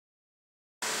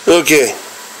Okay,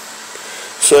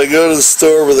 so I go to the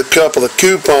store with a couple of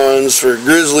coupons for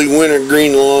Grizzly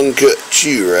Wintergreen Long Cut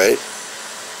Chew, right?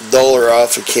 $1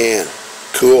 off a can.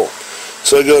 Cool.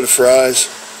 So I go to Fry's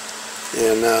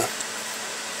and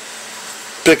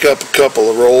pick up a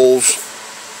couple of rolls.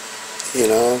 You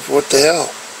know, what the hell?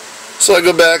 So I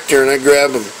go back there and I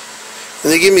grab them.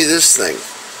 And they give me this thing.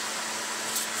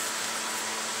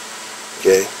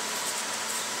 Okay.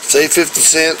 Save 50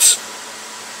 cents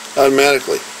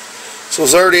automatically. So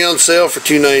it's already on sale for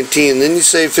 $2.19. Then you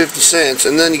save 50 cents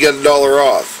and then you got $1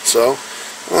 off. So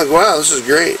I'm like, wow, this is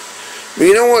great. But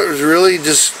you know what was really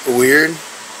just weird?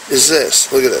 Is this.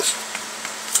 Look at this.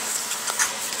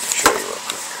 Show you real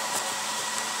quick.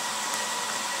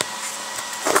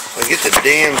 I get the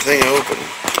damn thing open.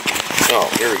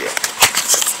 Oh, here we go.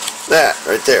 That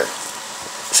right there.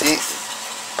 See?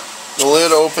 The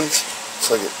lid opens.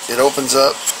 It's like it opens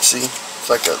up. See? It's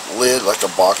like a lid, like a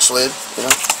box lid, you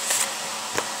know?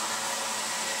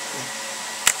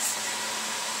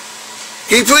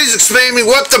 Can you please explain to me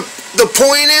what the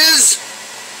point is?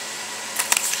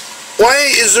 Why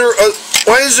is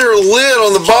there a lid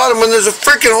on the bottom when there's a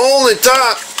freaking hole in the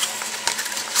top?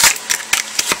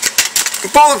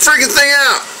 Pull the freaking thing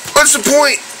out. What's the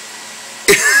point?